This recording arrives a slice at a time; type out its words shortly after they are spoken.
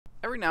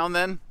Every now and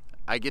then,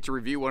 I get to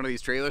review one of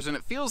these trailers and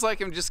it feels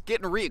like I'm just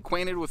getting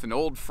reacquainted with an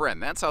old friend.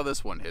 That's how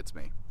this one hits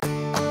me.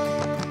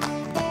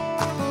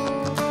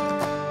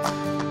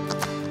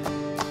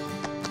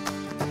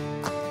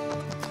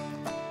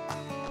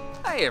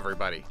 Hey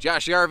everybody,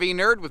 Josh the RV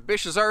Nerd with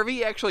Bish's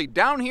RV, actually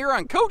down here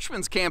on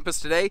Coachmen's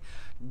campus today,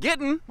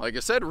 getting, like I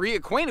said,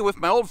 reacquainted with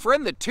my old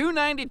friend, the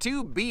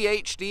 292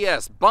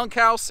 BHDS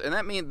Bunkhouse, and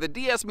that means the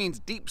DS means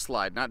deep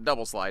slide, not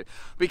double slide,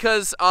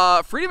 because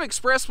Freedom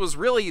Express was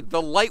really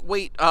the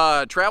lightweight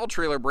travel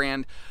trailer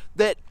brand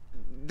that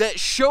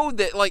showed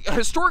that, like,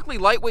 historically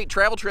lightweight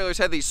travel trailers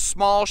had these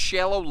small,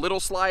 shallow,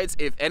 little slides,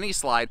 if any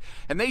slide,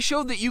 and they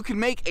showed that you can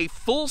make a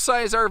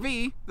full-size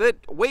RV that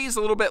weighs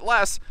a little bit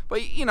less,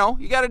 but, you know,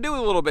 you got to do it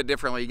a little bit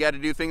differently. You got to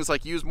do things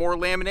like use more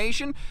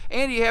lamination,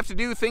 and you have to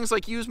do things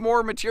like use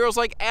more materials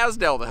like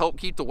Asdel to help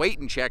keep the weight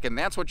in check, and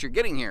that's what you're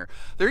getting here.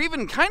 They're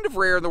even kind of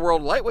rare in the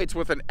world of lightweights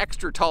with an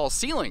extra tall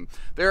ceiling.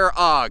 They're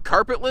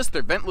carpetless,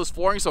 they're ventless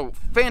flooring, so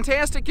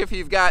fantastic if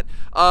you've got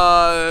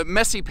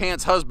messy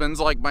pants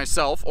husbands like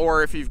myself,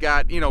 or if you've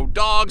got, you know,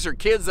 dogs or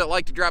kids that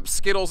like to drop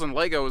Skittles and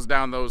Legos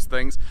down those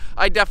things.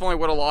 I definitely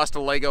would have lost a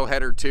Lego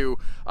head or two,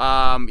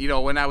 you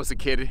know, when I was a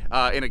kid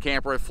in a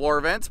camper with floor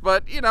vents,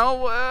 but, you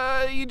know,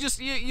 you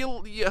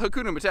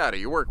Hakuna Matata,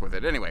 you work with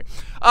it. Anyway,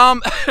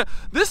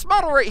 this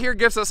model right here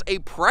gives us a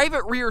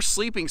private rear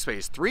sleeping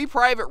space, 3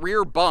 private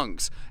rear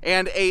bunks,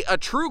 and a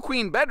true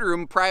queen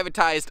bedroom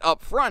privatized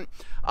up front.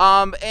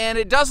 And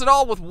it does it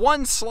all with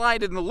one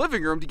slide in the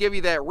living room to give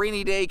you that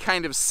rainy day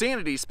kind of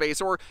sanity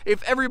space, or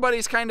if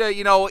everybody's kind of,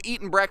 you know,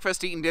 eating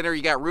breakfast, eating dinner,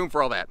 you got room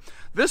for all that.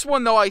 This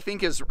one, though, I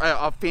think is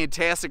a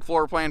fantastic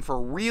floor plan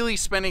for really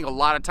spending a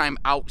lot of time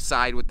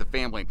outside with the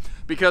family,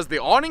 because the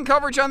awning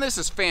coverage on this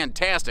is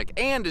fantastic,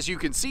 and as you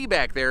can see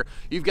back there,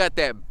 you've got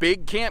that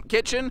big camp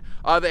kitchen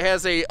that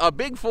has a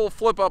big full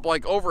flip-up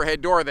like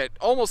overhead door that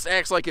almost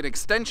acts like an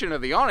extension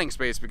of the awning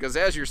space, because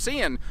as you're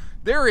seeing,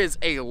 there is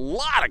a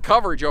lot of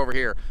coverage over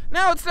here.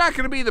 Now, it's not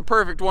going to be the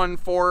perfect one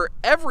for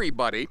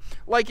everybody.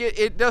 Like,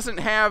 it doesn't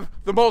have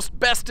the most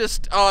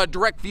bestest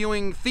direct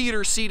viewing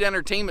theater seat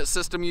entertainment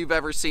system you've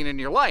ever seen in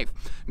your life.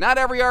 Not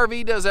every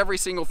RV does every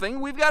single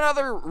thing. We've got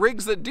other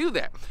rigs that do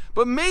that.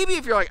 But maybe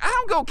if you're like, I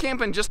don't go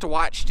camping just to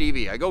watch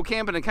TV. I go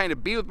camping to kind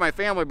of be with my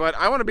family, but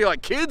I want to be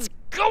like, kids,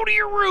 go to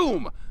your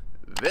room.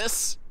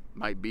 This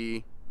might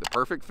be the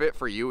perfect fit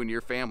for you and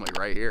your family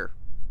right here.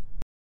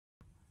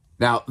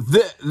 Now,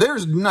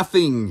 there's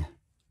nothing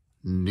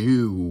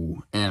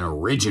new and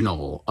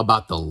original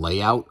about the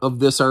layout of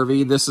this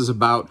RV. This is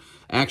about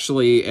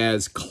actually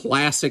as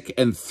classic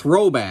and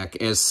throwback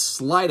as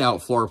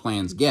slide-out floor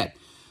plans get.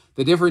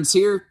 The difference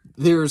here,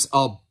 there's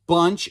a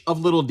bunch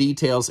of little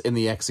details in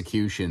the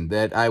execution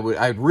that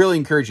I'd really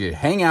encourage you to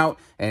hang out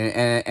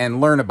and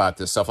learn about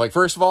this stuff. Like,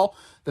 first of all,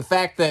 the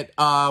fact that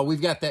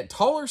we've got that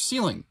taller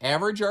ceiling.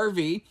 Average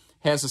RV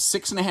has a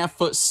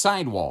 6.5-foot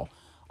sidewall.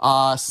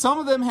 Some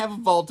of them have a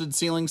vaulted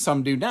ceiling,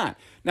 some do not.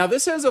 Now,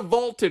 this has a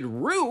vaulted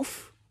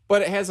roof,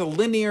 but it has a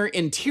linear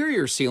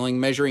interior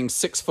ceiling measuring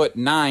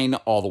 6'9"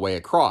 all the way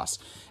across.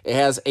 It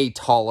has a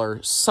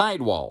taller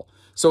sidewall,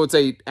 so it's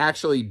a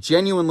actually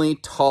genuinely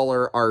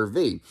taller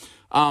RV.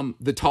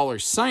 The taller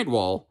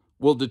sidewall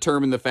will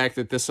determine the fact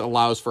that this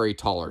allows for a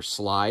taller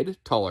slide,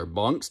 taller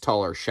bunks,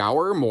 taller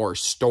shower, more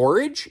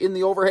storage in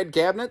the overhead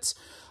cabinets.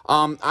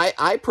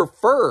 I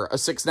prefer a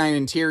 6'9"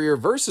 interior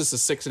versus a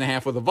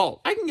 6.5 with a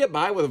vault. I can get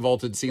by with a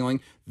vaulted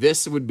ceiling.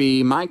 This would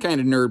be my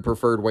kind of nerd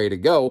preferred way to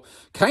go.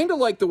 Kind of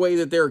like the way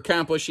that they're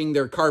accomplishing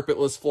their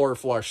carpetless floor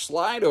flush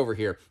slide over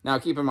here. Now,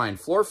 keep in mind,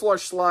 floor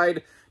flush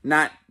slide,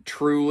 not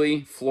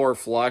truly floor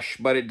flush,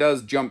 but it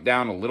does jump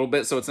down a little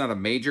bit, so it's not a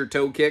major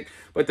toe kick.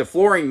 But the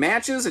flooring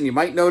matches, and you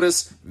might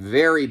notice,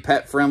 very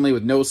pet friendly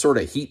with no sort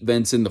of heat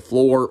vents in the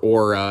floor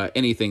or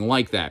anything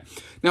like that.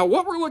 Now,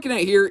 what we're looking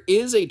at here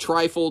is a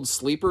trifold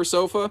sleeper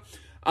sofa.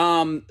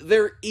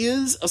 There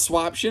is a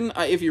swaption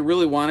if you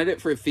really wanted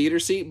it for a theater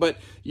seat, but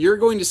you're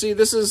going to see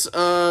this is,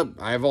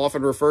 I've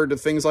often referred to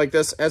things like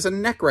this as a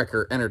neck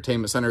wrecker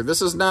entertainment center.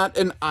 This is not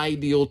an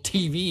ideal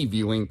TV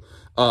viewing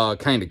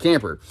kind of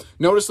camper.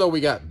 Notice, though, we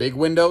got big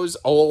windows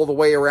all the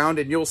way around,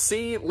 and you'll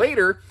see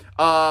later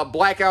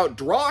blackout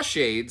draw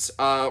shades,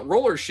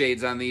 roller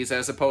shades on these,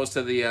 as opposed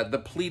to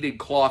the pleated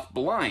cloth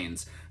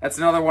blinds. That's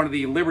another one of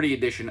the Liberty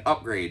Edition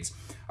upgrades.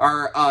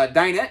 Our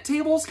dinette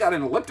table's got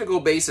an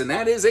elliptical base, and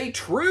that is a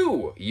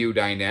true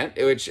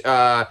U-dinette, which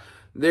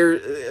there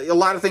a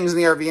lot of things in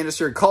the RV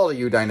industry are called a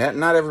U-dinette, and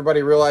not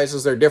everybody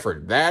realizes they're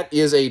different. That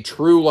is a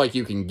true, like,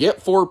 you can get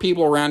 4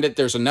 people around it.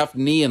 There's enough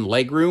knee and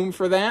leg room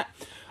for that.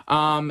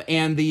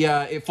 And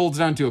it folds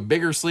down to a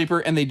bigger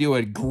sleeper, and they do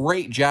a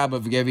great job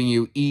of giving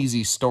you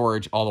easy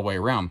storage all the way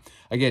around.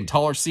 Again,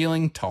 taller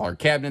ceiling, taller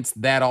cabinets,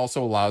 that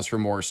also allows for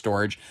more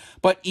storage.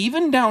 But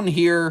even down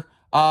here,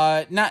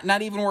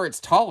 not even where it's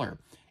taller,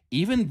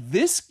 even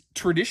this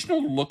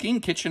traditional looking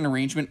kitchen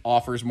arrangement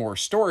offers more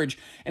storage,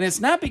 and it's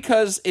not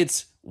because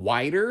it's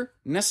wider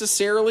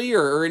necessarily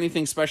or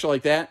anything special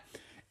like that.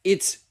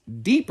 It's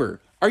deeper.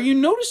 Are you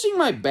noticing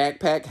my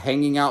backpack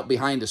hanging out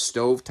behind a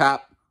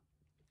stovetop?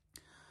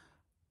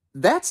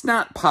 that's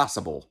not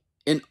possible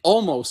in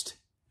almost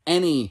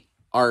any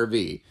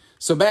RV.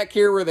 So back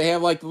here where they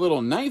have like the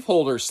little knife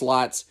holder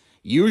slots,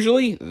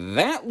 usually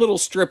that little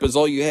strip is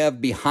all you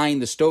have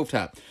behind the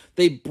stovetop.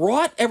 They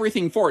brought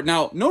everything forward.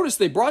 Now, notice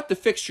they brought the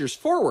fixtures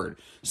forward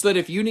so that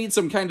if you need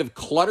some kind of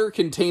clutter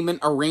containment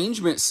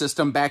arrangement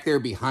system back there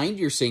behind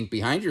your sink,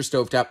 behind your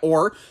stovetop,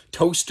 or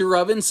toaster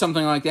oven,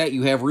 something like that,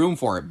 you have room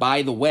for it.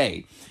 By the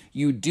way,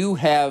 you do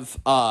have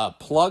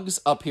plugs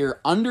up here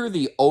under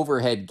the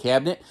overhead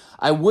cabinet.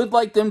 I would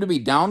like them to be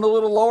down a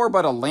little lower,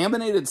 but a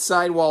laminated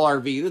sidewall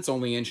RV that's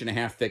only 1.5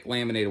 inch thick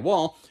laminated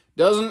wall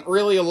doesn't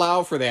really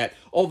allow for that.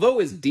 Although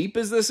as deep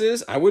as this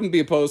is, I wouldn't be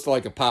opposed to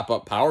like a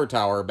pop-up power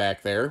tower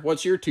back there.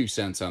 What's your 2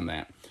 cents on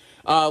that?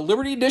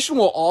 Liberty Edition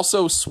will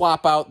also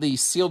swap out the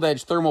sealed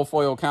edge thermal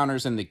foil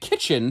counters in the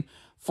kitchen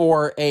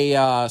for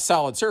a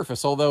solid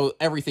surface, although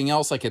everything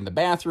else, like in the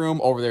bathroom,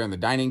 over there in the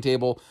dining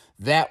table,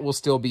 that will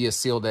still be a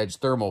sealed edge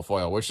thermal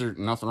foil, which there's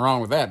nothing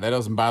wrong with that. That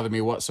doesn't bother me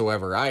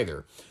whatsoever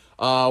either.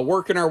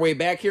 Working our way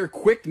back here,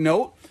 quick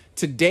note,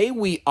 today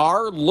we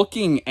are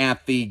looking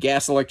at the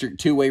gas-electric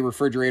two-way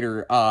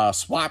refrigerator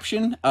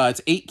swaption.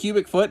 It's 8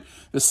 cubic foot.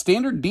 The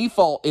standard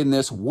default in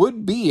this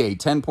would be a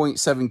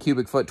 10.7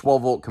 cubic foot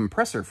 12-volt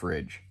compressor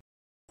fridge.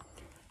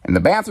 And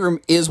the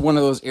bathroom is one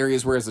of those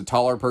areas where, as a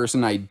taller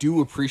person, I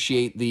do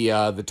appreciate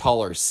the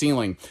taller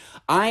ceiling.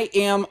 I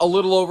am a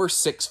little over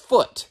 6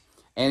 foot,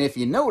 and if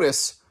you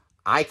notice,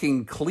 I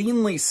can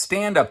cleanly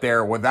stand up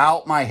there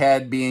without my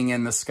head being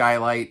in the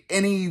skylight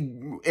any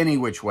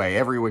which way,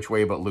 every which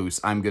way but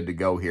loose. I'm good to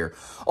go here.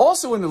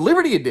 Also, in the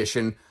Liberty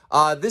Edition,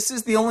 this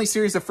is the only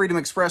series of Freedom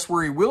Express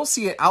where you will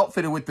see it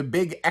outfitted with the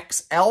big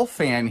XL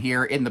fan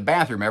here in the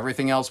bathroom.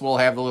 Everything else will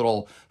have the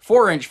little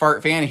 4-inch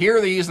fart fan. Here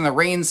they're using the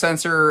rain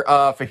sensor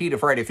Fajita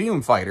Friday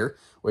Fume Fighter,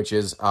 which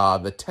is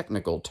the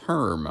technical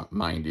term,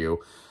 mind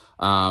you.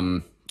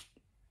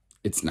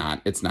 It's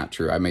not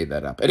true. I made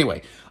that up.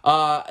 Anyway,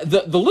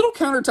 the little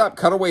countertop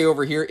cutaway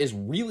over here is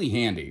really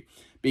handy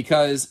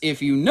because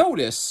if you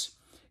notice,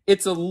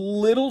 it's a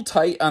little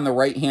tight on the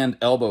right-hand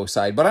elbow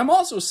side, but I'm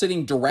also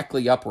sitting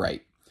directly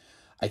upright.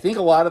 I think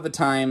a lot of the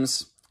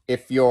times,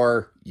 if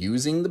you're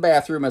using the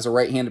bathroom as a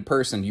right-handed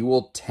person, you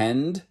will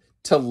tend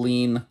to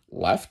lean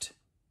left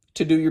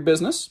to do your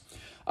business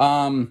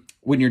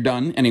when you're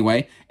done,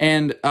 anyway.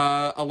 And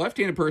a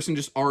left-handed person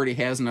just already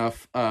has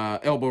enough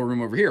elbow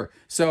room over here.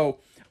 So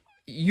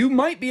you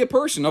might be a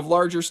person of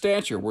larger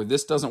stature where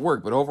this doesn't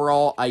work, but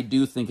overall, I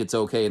do think it's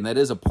okay. And that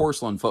is a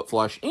porcelain foot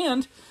flush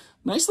and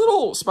nice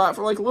little spot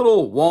for like a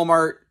little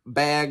Walmart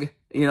bag.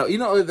 You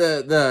know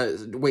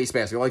the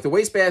wastebasket, like the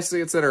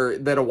wastebaskets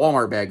that a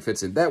Walmart bag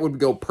fits in. That would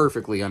go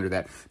perfectly under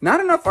that. Not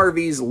enough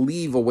RVs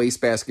leave a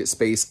wastebasket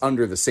space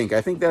under the sink.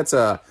 I think that's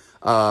an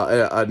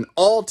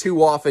all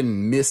too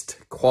often missed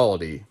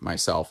quality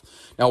myself.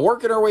 Now,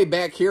 working our way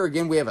back here,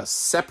 again, we have a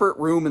separate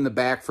room in the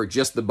back for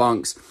just the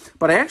bunks.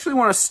 But I actually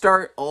want to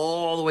start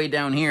all the way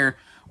down here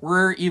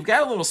where you've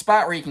got a little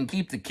spot where you can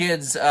keep the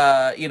kids,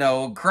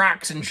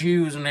 Crocs and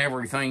shoes and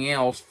everything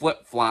else,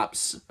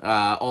 flip-flops,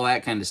 all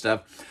that kind of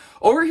stuff.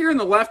 Over here on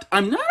the left,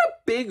 I'm not a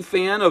big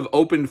fan of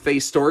open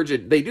face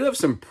storage. They do have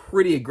some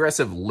pretty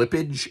aggressive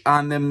lippage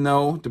on them,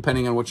 though,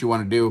 depending on what you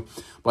want to do.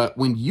 But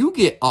when you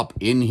get up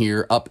in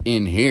here,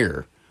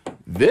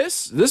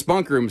 this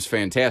bunk room is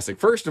fantastic.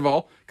 First of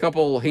all, a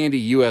couple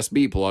handy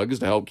USB plugs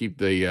to help keep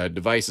the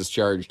devices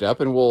charged up,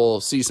 and we'll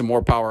see some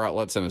more power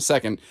outlets in a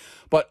second.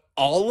 But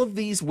all of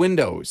these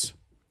windows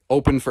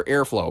open for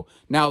airflow.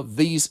 Now,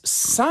 these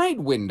side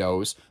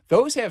windows,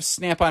 those have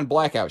snap-on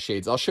blackout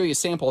shades. I'll show you a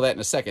sample of that in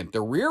a second.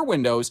 The rear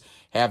windows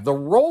have the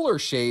roller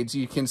shades.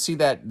 You can see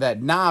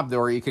that knob there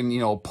where you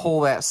can,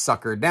 pull that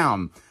sucker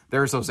down.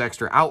 There's those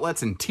extra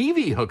outlets and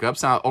TV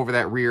hookups out over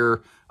that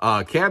rear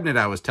cabinet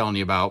I was telling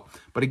you about.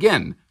 But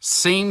again,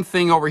 same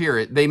thing over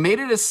here. They made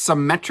it as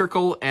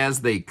symmetrical as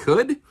they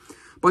could,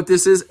 but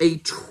this is a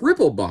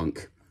triple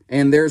bunk.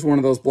 And there's one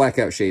of those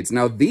blackout shades.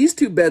 Now, these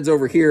two beds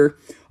over here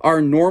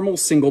are normal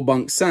single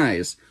bunk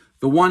size.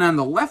 The one on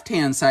the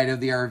left-hand side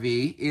of the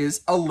RV is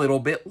a little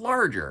bit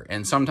larger.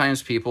 And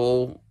sometimes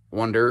people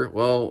wonder,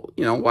 well,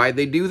 why'd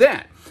they do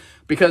that?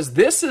 Because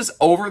this is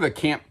over the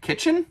camp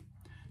kitchen,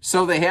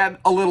 so they had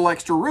a little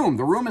extra room.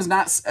 The room is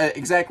not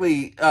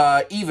exactly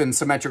even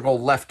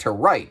symmetrical left to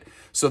right.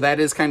 So that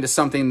is kind of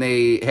something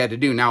they had to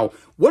do. Now,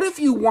 what if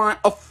you want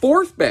a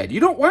fourth bed? You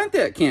don't want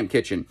that camp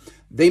kitchen.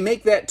 They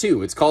make that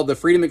too. It's called the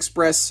Freedom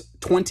Express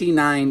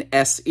 29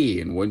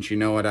 SE. And wouldn't you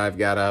know it, I've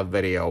got a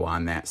video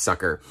on that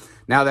sucker.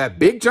 Now that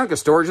big chunk of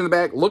storage in the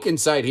back, look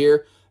inside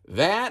here.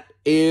 That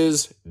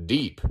is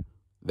deep.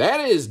 That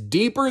is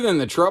deeper than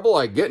the trouble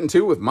I get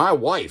into with my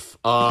wife.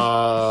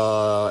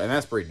 And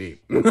that's pretty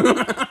deep.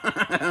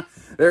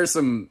 There's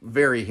some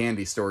very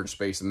handy storage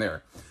space in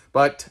there.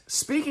 But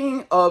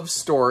speaking of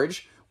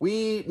storage,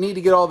 we need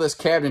to get all this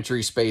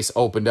cabinetry space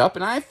opened up,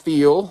 and I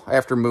feel,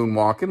 after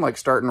moonwalking, like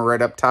starting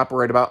right up top,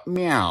 right about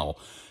meow.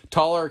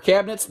 Taller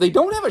cabinets, they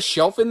don't have a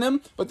shelf in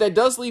them, but that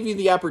does leave you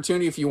the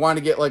opportunity if you want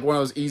to get like one of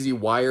those easy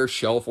wire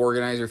shelf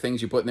organizer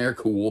things you put in there,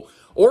 cool.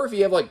 Or if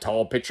you have like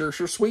tall pitchers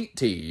for sweet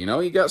tea, you know,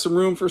 you got some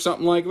room for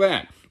something like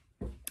that.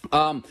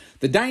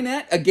 The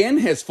dinette, again,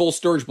 has full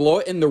storage below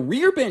it, and the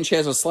rear bench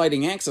has a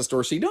sliding access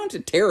door, so you don't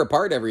have to tear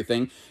apart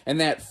everything, and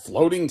that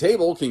floating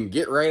table can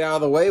get right out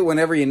of the way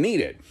whenever you need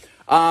it.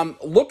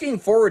 Looking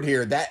forward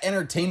here, that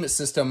entertainment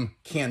system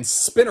can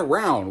spin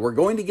around. We're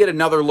going to get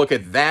another look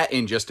at that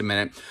in just a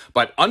minute,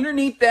 but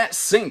underneath that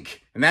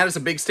sink, and that is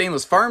a big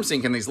stainless farm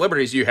sink in these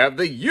Liberties, you have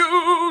the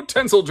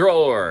utensil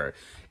drawer.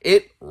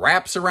 It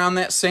wraps around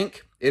that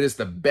sink. It is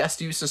the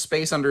best use of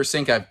space under a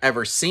sink I've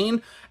ever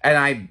seen, and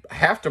I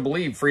have to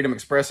believe Freedom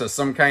Express has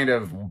some kind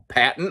of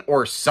patent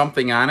or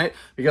something on it,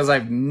 because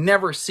I've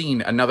never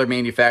seen another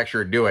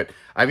manufacturer do it.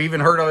 I've even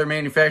heard other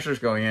manufacturers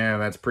go, yeah,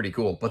 that's pretty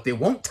cool, but they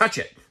won't touch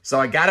it. So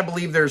I gotta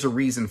believe there's a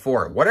reason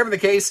for it. Whatever the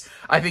case,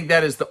 I think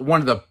that is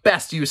one of the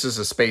best uses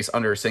of space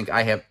under a sink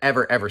I have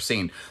ever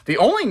seen. The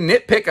only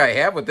nitpick I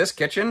have with this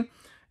kitchen,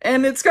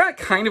 and it's got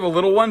kind of a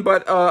little one,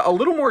 but a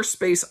little more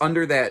space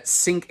under that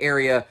sink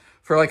area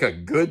for like a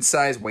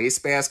good-sized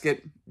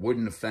wastebasket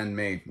wouldn't offend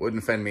me.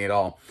 Wouldn't offend me at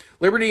all.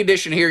 Liberty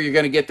Edition here, you're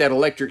going to get that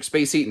electric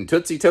space heating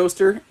Tootsie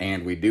Toaster,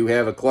 and we do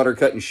have a clutter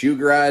cut and shoe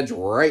garage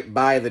right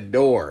by the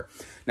door.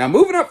 Now,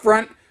 moving up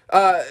front,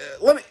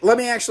 let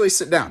me actually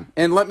sit down,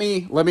 and let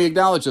me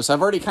acknowledge this.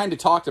 I've already kind of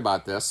talked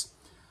about this,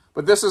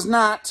 but this is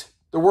not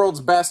the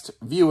world's best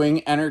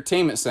viewing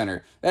entertainment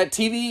center. That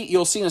TV,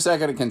 you'll see in a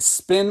second, it can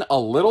spin a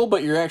little,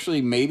 but you're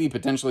actually maybe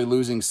potentially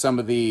losing some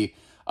of the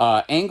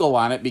angle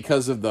on it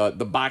because of the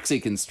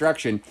boxy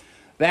construction.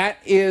 That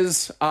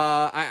is,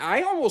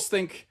 I almost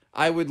think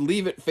I would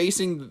leave it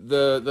facing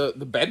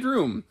the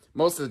bedroom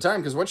most of the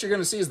time, because what you're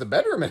going to see is the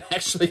bedroom. It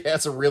actually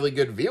has a really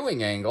good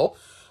viewing angle.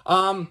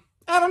 I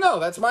don't know.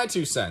 That's my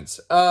 2 cents.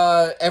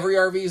 Every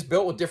RV is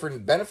built with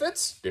different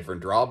benefits,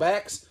 different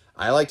drawbacks.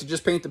 I like to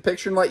just paint the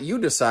picture and let you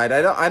decide.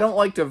 I don't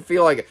like to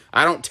feel like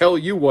I don't tell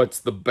you what's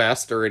the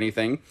best or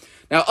anything.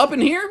 Now, up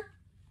in here,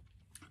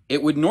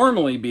 it would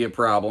normally be a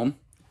problem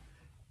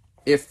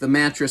if the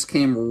mattress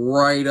came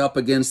right up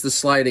against the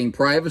sliding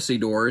privacy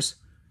doors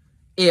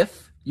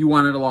if you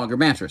wanted a longer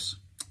mattress.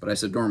 But I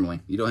said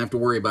normally. You don't have to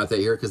worry about that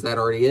here, because that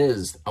already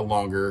is a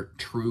longer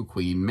True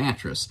Queen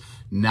mattress.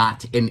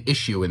 Not an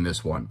issue in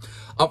this one.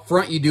 Up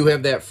front, you do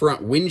have that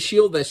front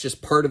windshield. That's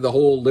just part of the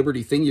whole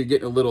Liberty thing. You're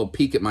getting a little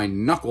peek at my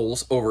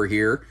knuckles over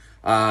here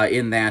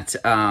in that,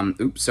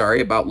 oops, sorry,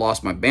 about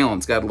lost my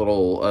balance. Got a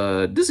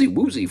little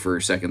dizzy-woozy for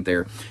a second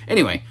there.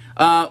 Anyway,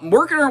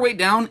 working our way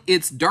down,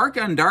 it's dark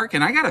on dark,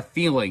 and I got a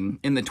feeling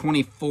in the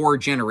 24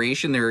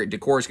 generation their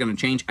decor is going to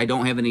change. I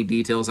don't have any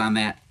details on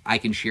that I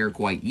can share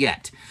quite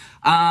yet.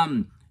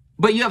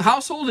 But you have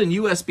household and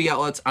USB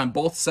outlets on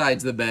both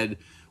sides of the bed,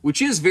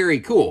 which is very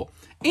cool.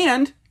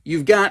 And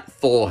you've got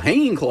full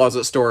hanging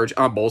closet storage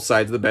on both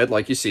sides of the bed,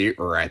 like you see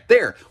right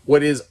there.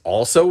 What is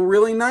also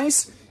really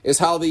nice is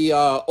how the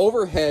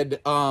overhead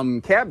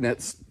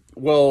cabinets,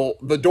 well,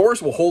 the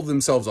doors will hold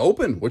themselves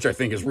open, which I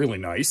think is really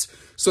nice,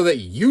 so that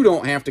you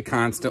don't have to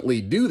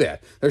constantly do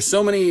that. There's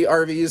so many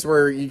RVs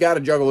where you got to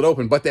juggle it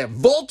open, but that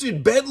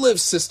vaulted bed lift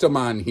system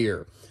on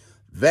here,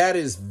 that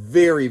is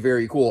very,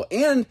 very cool.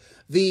 And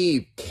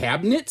the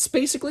cabinets,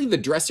 basically, the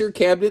dresser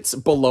cabinets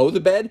below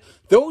the bed,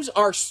 those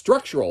are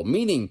structural,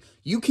 meaning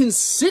you can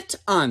sit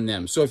on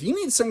them. So if you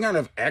need some kind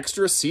of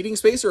extra seating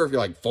space, or if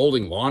you're like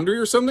folding laundry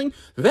or something,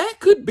 that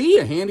could be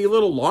a handy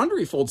little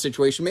laundry fold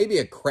situation. Maybe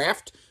a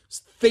craft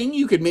thing.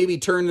 You could maybe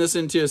turn this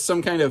into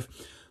some kind of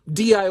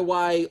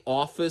DIY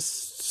office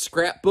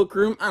scrapbook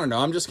room. I don't know.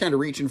 I'm just kind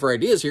of reaching for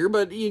ideas here,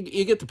 but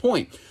you get the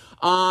point.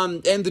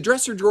 And the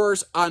dresser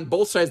drawers on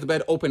both sides of the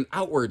bed open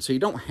outward, so you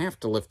don't have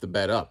to lift the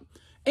bed up.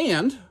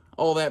 And,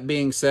 all that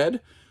being said,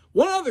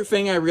 one other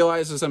thing I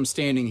realize as I'm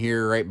standing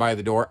here right by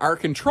the door, our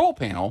control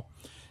panel,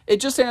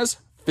 it just has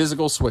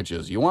physical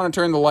switches. You want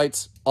to turn the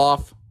lights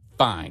off?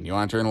 Fine. You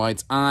want to turn the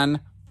lights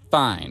on?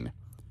 Fine.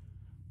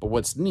 But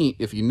what's neat,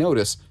 if you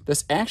notice,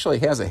 this actually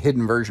has a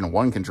hidden version of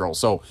One Control.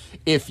 So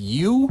if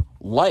you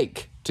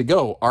like to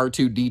go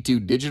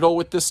R2-D2 digital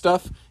with this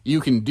stuff,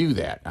 you can do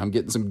that. I'm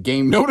getting some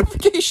game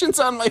notifications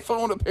on my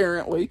phone,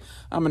 apparently.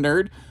 I'm a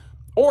nerd.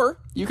 Or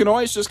you can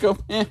always just go,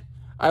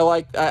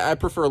 I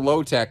prefer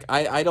low tech.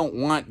 I don't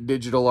want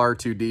digital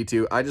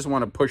R2-D2. I just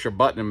want to push a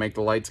button and make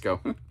the lights go.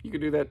 You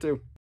can do that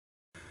too.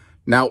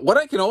 Now, what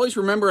I can always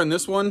remember on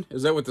this one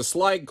is that with the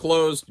slide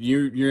closed,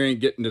 you ain't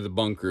getting to the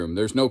bunk room.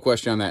 There's no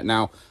question on that.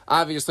 Now,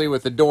 obviously,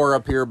 with the door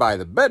up here by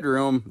the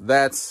bedroom,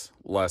 that's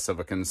less of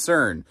a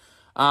concern.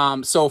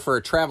 So for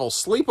a travel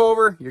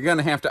sleepover, you're going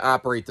to have to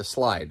operate the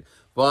slide.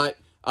 But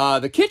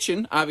the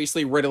kitchen,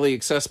 obviously readily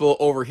accessible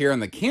over here on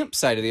the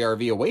campsite of the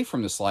RV away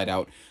from the slide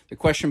out. The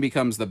question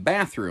becomes the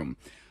bathroom.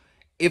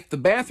 If the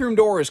bathroom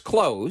door is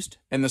closed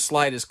and the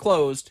slide is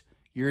closed,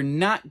 you're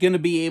not going to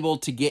be able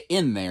to get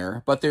in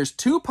there, but there's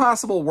two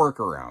possible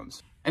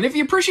workarounds. And if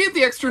you appreciate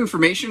the extra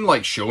information,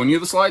 like showing you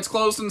the slides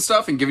closed and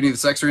stuff and giving you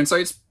this extra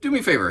insights, do me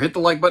a favor, hit the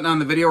like button on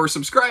the video or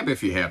subscribe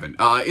if you haven't.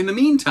 In the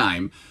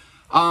meantime,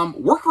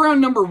 workaround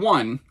number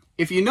one,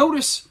 if you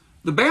notice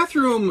the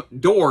bathroom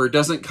door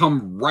doesn't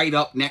come right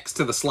up next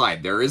to the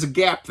slide. There is a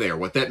gap there.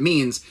 What that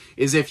means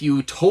is if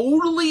you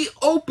totally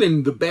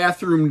opened the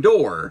bathroom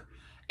door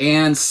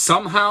and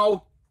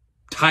somehow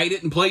tied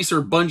it in place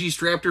or bungee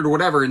strapped it or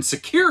whatever and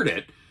secured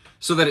it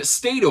so that it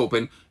stayed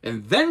open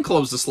and then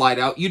closed the slide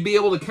out, you'd be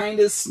able to kind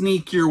of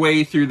sneak your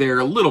way through there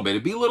a little bit.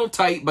 It'd be a little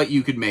tight, but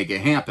you could make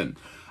it happen.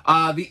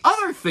 The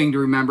other thing to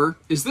remember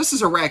is this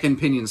is a rack and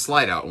pinion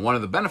slide out. And one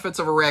of the benefits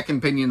of a rack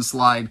and pinion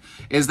slide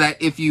is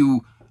that if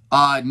you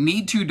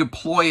need to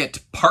deploy it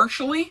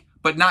partially,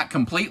 but not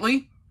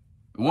completely,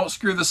 it won't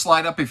screw the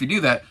slide up if you do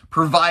that,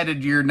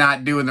 provided you're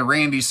not doing the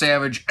Randy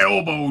Savage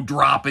elbow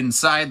drop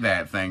inside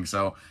that thing.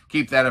 So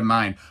keep that in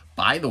mind.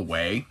 By the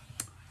way,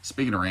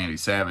 speaking of Randy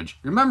Savage,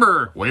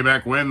 remember way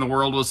back when the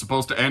world was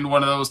supposed to end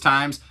one of those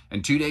times,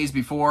 and 2 days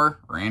before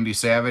Randy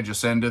Savage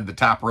ascended the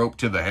top rope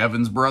to the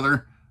heavens,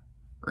 brother?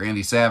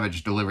 Randy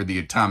Savage delivered the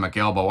atomic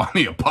elbow on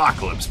the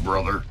apocalypse,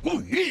 brother.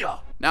 Oh, yeah!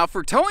 Now,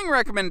 for towing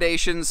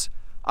recommendations,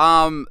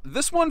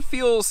 this one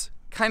feels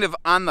kind of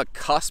on the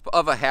cusp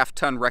of a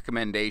half-ton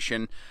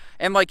recommendation.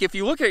 And, like, if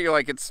you look at it, you're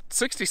like, it's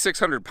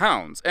 6,600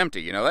 pounds,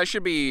 empty. You know, that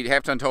should be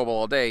half-ton towable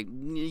all day.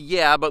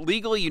 Yeah, but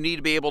legally you need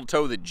to be able to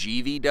tow the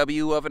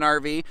GVW of an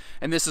RV,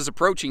 and this is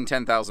approaching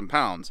 10,000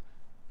 pounds.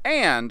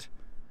 And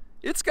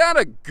it's got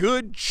a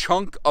good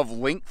chunk of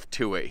length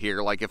to it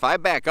here. Like, if I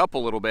back up a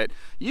little bit,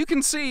 you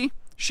can see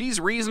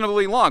she's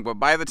reasonably long, but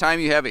by the time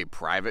you have a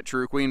private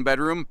True Queen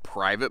bedroom,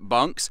 private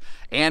bunks,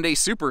 and a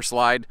super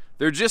slide,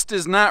 there just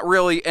is not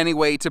really any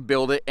way to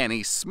build it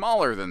any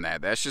smaller than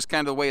that. That's just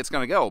kind of the way it's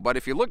going to go. But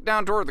if you look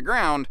down toward the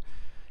ground,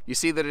 you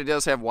see that it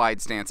does have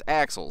wide stance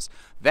axles.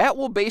 That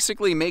will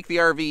basically make the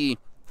RV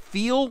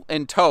feel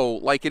and tow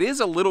like it is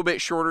a little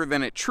bit shorter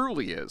than it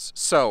truly is.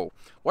 So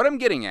what I'm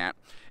getting at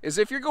is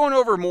if you're going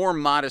over more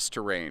modest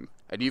terrain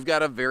and you've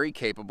got a very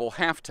capable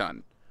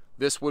half-ton,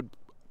 this would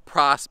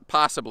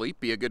possibly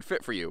be a good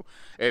fit for you.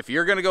 If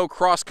you're going to go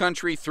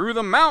cross-country through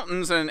the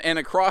mountains and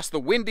across the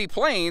windy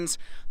plains,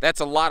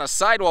 that's a lot of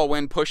sidewall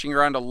wind pushing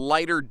around a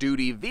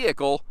lighter-duty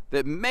vehicle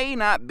that may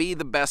not be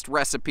the best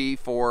recipe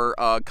for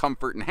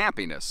comfort and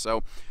happiness.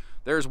 So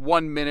there's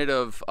 1 minute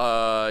of,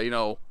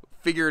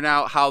 figuring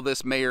out how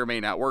this may or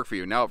may not work for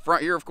you. Now, up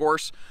front here, of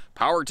course,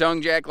 power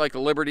tongue jack like the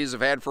Liberties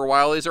have had for a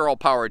while. These are all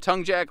power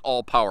tongue jack,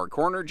 all power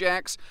corner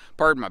jacks.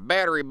 Pardon my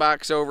battery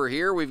box over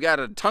here. We've got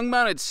a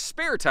tongue-mounted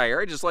spare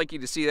tire. I'd just like you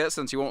to see that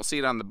since you won't see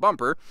it on the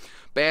bumper.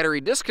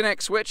 Battery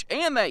disconnect switch,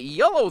 and that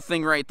yellow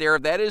thing right there,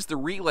 that is the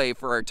relay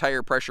for our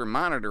tire pressure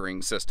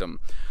monitoring system.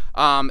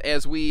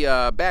 As we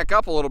back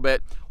up a little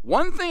bit,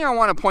 one thing I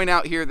want to point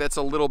out here that's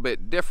a little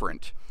bit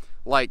different,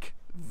 like,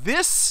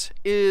 this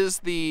is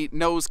the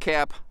nose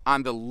cap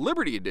on the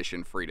Liberty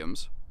Edition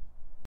Freedoms,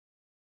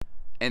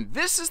 and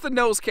this is the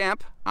nose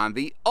cap on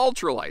the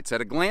Ultralights. At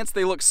a glance,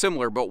 they look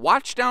similar, but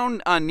watch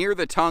down near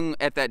the tongue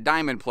at that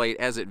diamond plate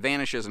as it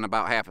vanishes in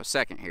about half a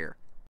second here.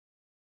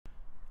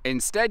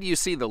 Instead, you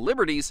see the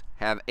Liberties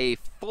have a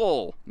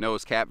full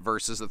nose cap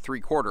versus the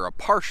 3/4, a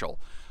partial.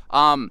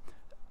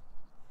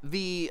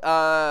 The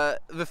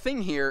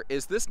thing here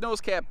is this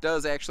nose cap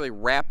does actually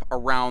wrap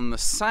around the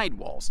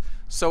sidewalls.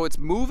 So it's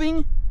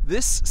moving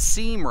this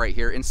seam right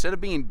here, instead of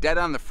being dead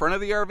on the front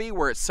of the RV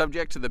where it's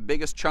subject to the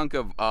biggest chunk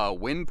of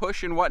wind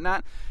push and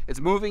whatnot,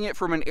 it's moving it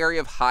from an area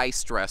of high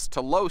stress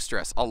to low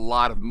stress. A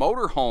lot of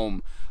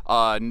motorhome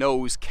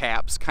nose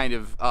caps kind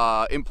of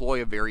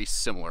employ a very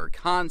similar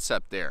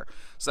concept there.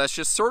 So that's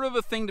just sort of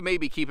a thing to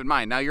maybe keep in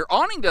mind. Now, your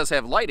awning does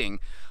have lighting,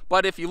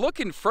 but if you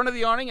look in front of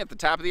the awning at the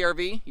top of the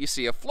RV, you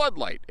see a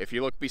floodlight. If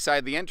you look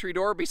beside the entry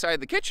door,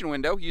 beside the kitchen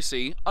window, you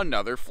see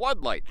another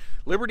floodlight.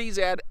 Liberties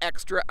add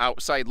extra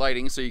outside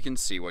lighting so you can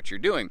see what you're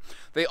doing.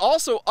 They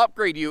also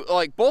upgrade you,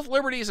 like both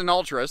Liberties and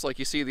Ultras, like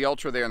you see the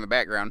Ultra there in the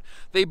background,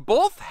 they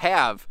both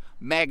have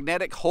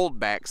magnetic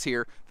holdbacks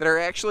here that are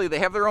actually, they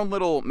have their own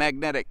little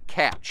magnetic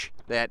catch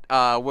that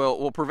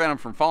will prevent them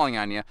from falling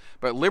on you.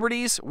 But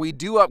Liberties, we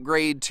do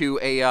upgrade to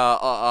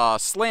a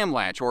slam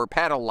latch or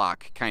paddle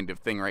lock kind of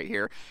thing right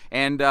here.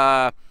 And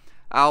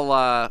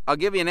I'll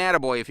give you an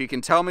attaboy if you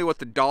can tell me what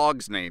the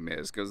dog's name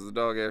is, because the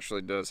dog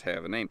actually does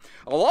have a name.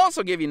 I'll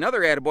also give you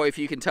another attaboy if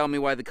you can tell me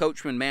why the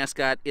Coachmen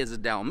mascot is a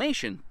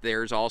Dalmatian.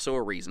 There's also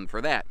a reason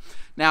for that.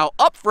 Now,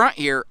 up front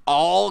here,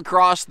 all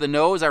across the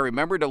nose, I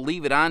remember to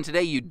leave it on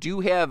today, you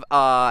do have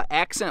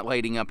accent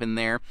lighting up in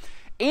there.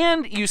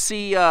 And you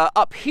see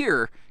up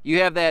here,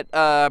 you have that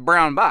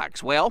brown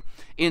box. Well,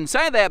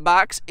 inside that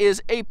box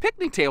is a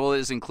picnic table that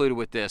is included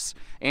with this.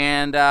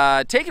 And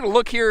taking a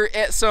look here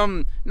at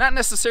some, not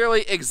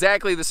necessarily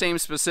exactly the same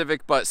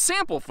specific, but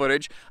sample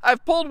footage,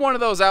 I've pulled one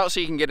of those out so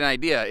you can get an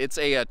idea. It's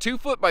a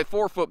 2-foot by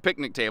 4-foot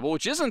picnic table,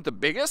 which isn't the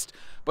biggest,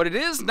 but it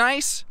is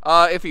nice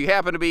if you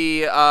happen to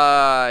be,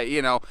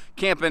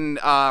 camping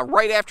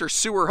right after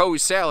Sewer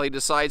Hose Sally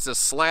decides to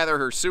slather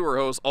her sewer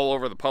hose all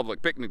over the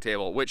public picnic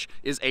table, which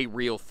is a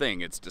real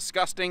thing. It's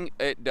disgusting.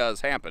 It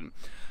does happen.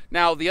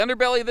 Now, the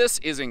underbelly of this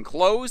is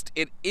enclosed.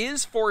 It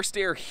is forced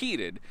air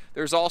heated.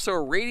 There's also a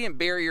radiant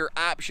barrier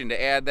option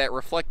to add that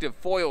reflective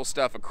foil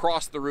stuff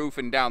across the roof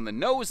and down the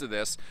nose of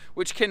this,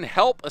 which can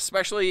help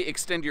especially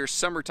extend your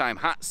summertime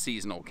hot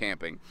seasonal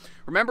camping.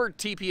 Remember,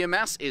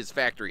 TPMS is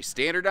factory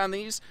standard on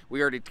these.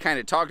 We already kind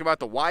of talked about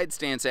the wide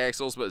stance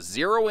axles, but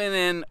zeroing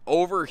in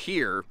over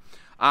here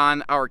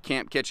on our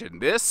camp kitchen.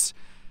 This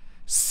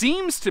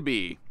seems to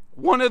be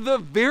one of the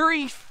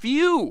very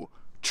few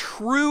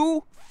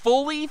true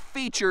fully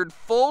featured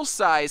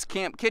full-size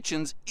camp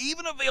kitchens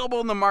even available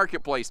in the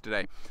marketplace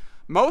today.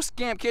 Most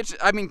camp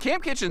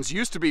kitchens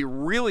used to be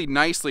really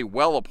nicely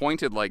well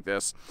appointed like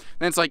this.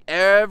 And it's like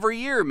every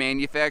year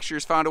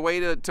manufacturers found a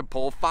way to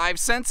pull 5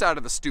 cents out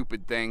of the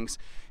stupid things.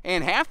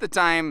 And half the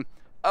time,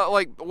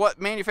 like what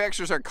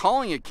manufacturers are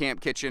calling a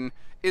camp kitchen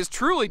is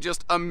truly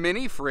just a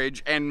mini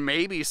fridge and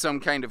maybe some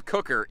kind of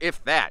cooker,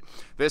 if that.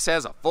 This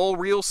has a full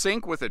reel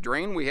sink with a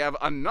drain. We have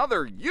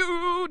another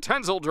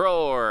utensil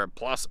drawer,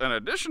 plus an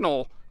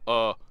additional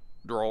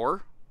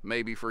drawer,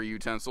 maybe for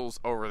utensils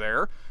over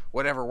there,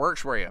 whatever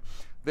works for you.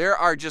 There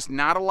are just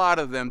not a lot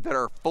of them that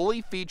are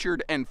fully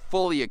featured and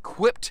fully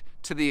equipped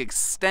to the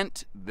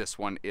extent this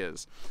one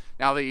is.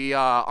 Now the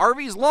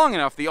RV's long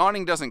enough, the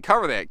awning doesn't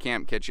cover that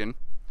camp kitchen,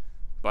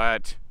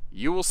 but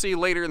you will see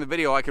later in the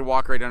video I could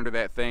walk right under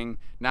that thing,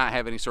 not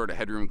have any sort of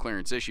headroom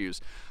clearance issues.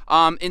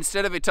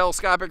 Instead of a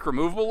telescopic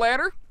removable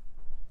ladder,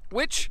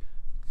 which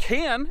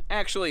can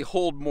actually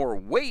hold more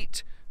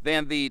weight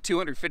than the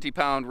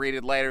 250-pound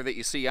rated ladder that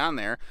you see on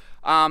there,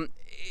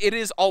 it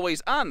is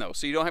always on though,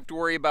 so you don't have to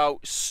worry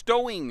about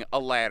stowing a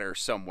ladder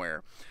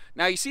somewhere.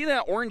 Now you see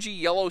that orangey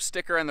yellow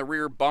sticker on the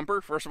rear bumper?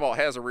 First of all, it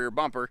has a rear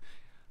bumper.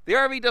 The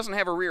RV doesn't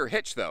have a rear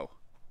hitch though.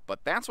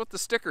 But that's what the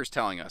sticker's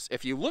telling us.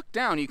 If you look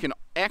down, you can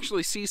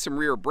actually see some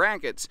rear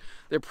brackets.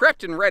 They're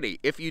prepped and ready.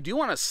 If you do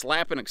want to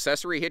slap an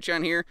accessory hitch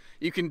on here,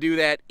 you can do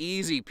that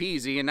easy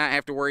peasy and not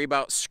have to worry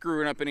about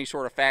screwing up any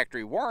sort of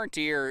factory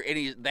warranty or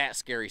any of that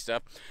scary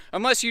stuff.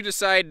 Unless you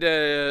decide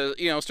to,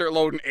 you know, start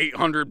loading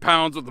 800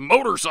 pounds with a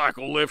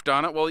motorcycle lift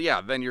on it, well,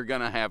 yeah, then you're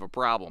going to have a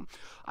problem.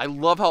 I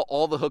love how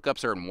all the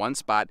hookups are in one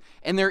spot,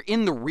 and they're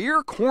in the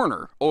rear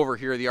corner over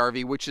here of the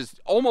RV, which is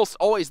almost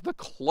always the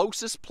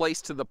closest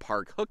place to the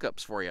park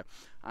hookups for you.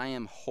 I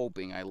am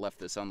hoping I left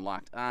this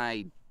unlocked.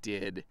 I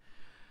did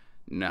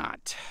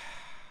not.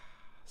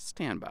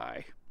 Stand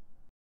by.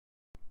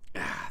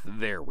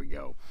 There we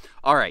go.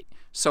 All right,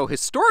 so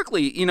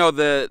historically, you know,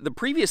 the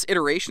previous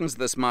iterations of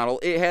this model,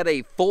 it had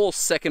a full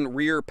second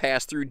rear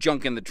pass-through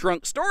junk in the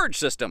trunk storage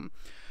system.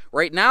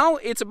 Right now,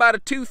 it's about a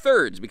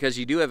 2/3 because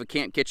you do have a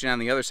camp kitchen on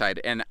the other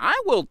side. And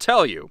I will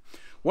tell you,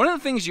 one of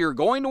the things you're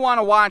going to want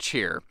to watch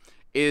here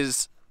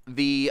is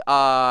the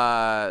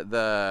lock.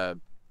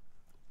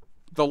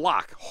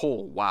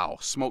 Oh, wow,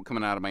 smoke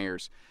coming out of my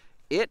ears.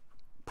 It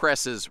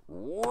presses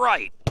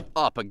right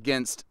up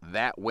against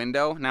that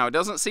window. Now, it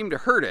doesn't seem to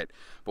hurt it,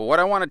 but what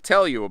I want to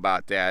tell you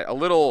about that, a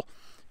little,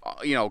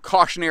 you know,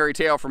 cautionary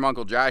tale from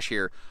Uncle Josh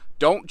here.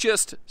 Don't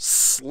just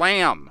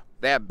slam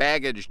that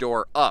baggage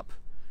door up,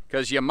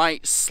 because you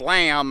might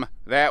slam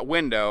that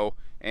window,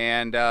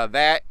 and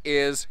that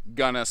is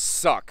gonna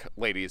suck,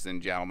 ladies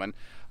and gentlemen.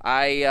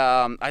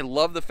 I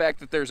love the fact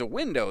that there's a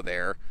window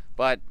there,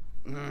 but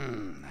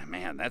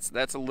man,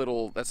 that's a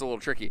little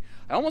tricky.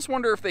 I almost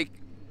wonder if they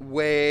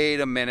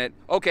wait a minute.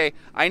 Okay,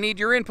 I need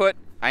your input.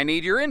 I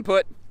need your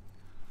input.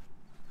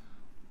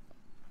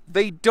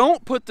 They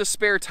don't put the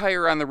spare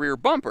tire on the rear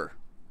bumper,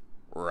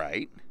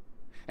 right?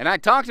 And I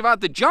talked about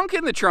the junk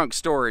in the trunk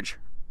storage,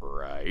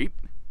 right?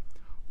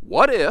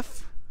 What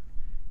if,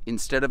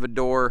 instead of a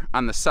door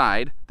on the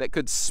side that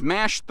could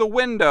smash the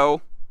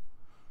window,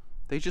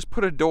 they just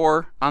put a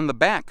door on the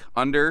back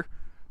under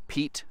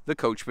Pete the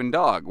Coachman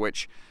dog,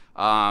 which,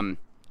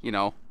 you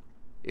know,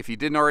 if you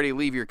didn't already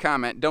leave your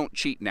comment, don't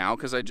cheat now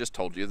because I just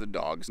told you the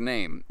dog's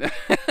name.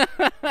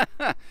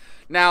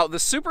 Now, the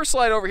super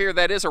slide over here,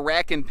 that is a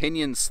rack and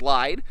pinion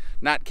slide,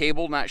 not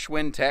cable, not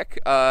Schwinn Tech,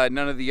 none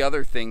of the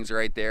other things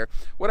right there.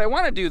 What I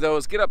want to do, though,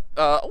 is get up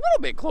a little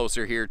bit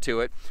closer here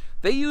to it.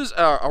 They use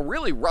a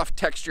really rough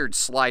textured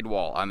slide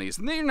wall on these.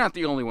 And they're not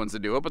the only ones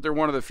that do it, but they're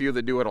one of the few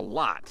that do it a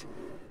lot.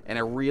 And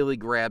it really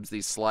grabs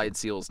these slide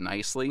seals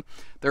nicely.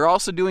 They're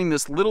also doing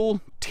this little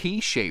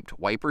T-shaped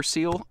wiper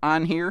seal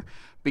on here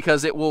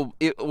because it will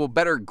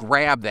better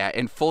grab that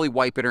and fully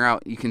wipe it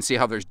out. You can see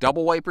how there's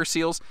double wiper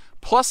seals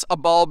plus a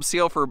bulb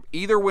seal for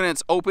either when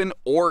it's open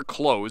or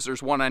closed.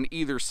 There's one on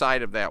either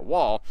side of that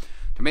wall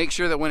to make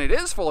sure that when it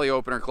is fully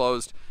open or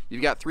closed,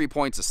 you've got 3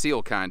 points of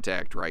seal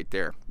contact right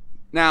there.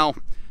 Now,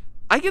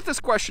 I get this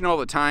question all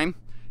the time.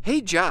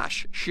 Hey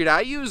Josh, should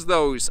I use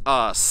those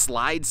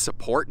slide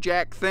support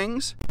jack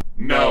things?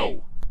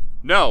 No.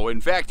 No,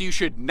 in fact, you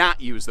should not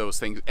use those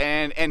things.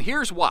 And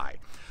here's why.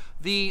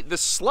 The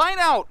slide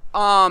out,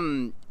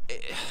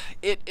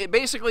 it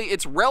basically,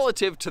 it's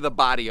relative to the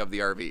body of the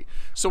RV.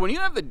 So when you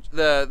have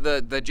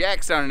the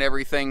jacks down and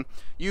everything,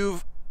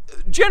 you've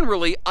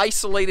generally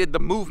isolated the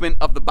movement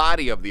of the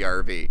body of the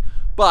RV.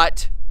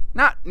 But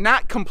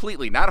Not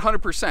completely, not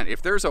 100%.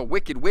 If there's a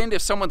wicked wind,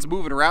 if someone's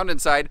moving around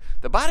inside,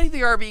 the body of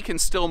the RV can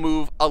still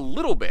move a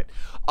little bit.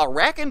 A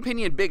rack and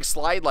pinion big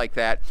slide like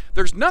that,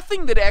 there's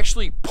nothing that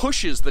actually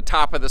pushes the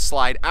top of the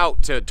slide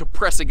out to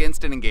press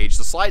against and engage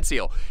the slide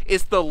seal.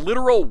 It's the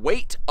literal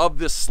weight of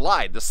the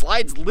slide. The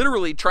slide's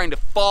literally trying to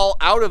fall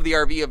out of the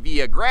RV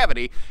via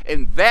gravity,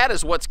 and that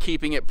is what's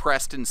keeping it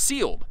pressed and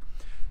sealed.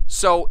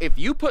 So if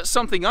you put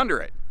something under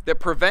it that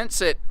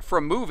prevents it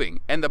from moving,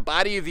 and the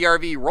body of the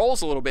RV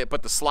rolls a little bit,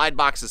 but the slide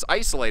box is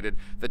isolated,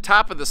 the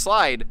top of the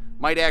slide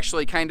might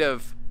actually kind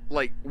of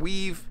like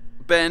weave,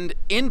 bend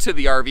into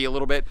the RV a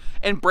little bit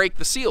and break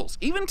the seals,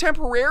 even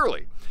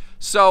temporarily.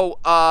 So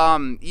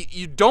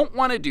you don't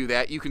want to do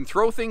that. You can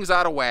throw things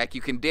out of whack.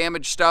 You can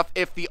damage stuff.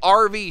 If the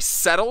RV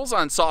settles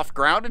on soft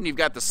ground and you've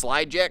got the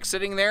slide jack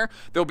sitting there,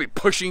 they'll be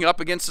pushing up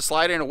against the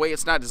slide in a way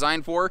it's not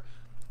designed for.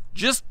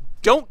 Just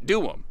don't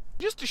do them.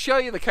 Just to show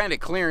you the kind of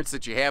clearance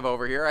that you have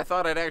over here, I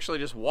thought I'd actually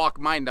just walk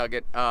my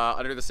nugget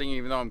under this thing,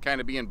 even though I'm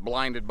kind of being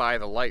blinded by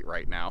the light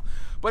right now.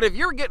 But if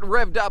you're getting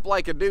revved up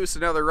like a deuce,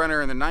 another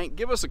runner in the night,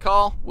 give us a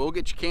call. We'll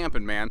get you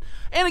camping, man.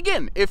 And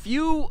again, if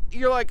you're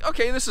like,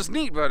 okay, this is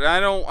neat, but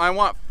I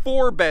want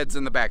 4 beds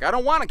in the back. I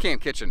don't want a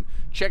camp kitchen.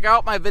 Check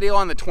out my video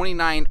on the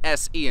 29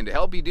 SE, and to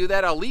help you do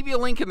that, I'll leave you a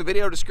link in the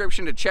video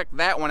description to check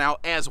that one out,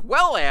 as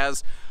well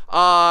as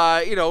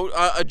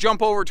a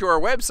jump over to our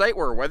website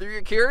where, whether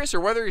you're curious or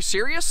whether you're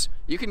serious,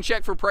 you can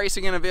check for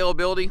pricing and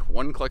availability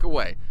one click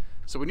away.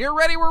 So when you're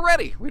ready, we're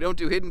ready. We don't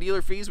do hidden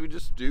dealer fees, we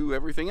just do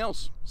everything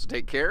else. So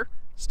take care,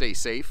 stay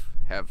safe,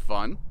 have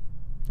fun,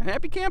 and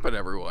happy camping,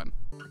 everyone.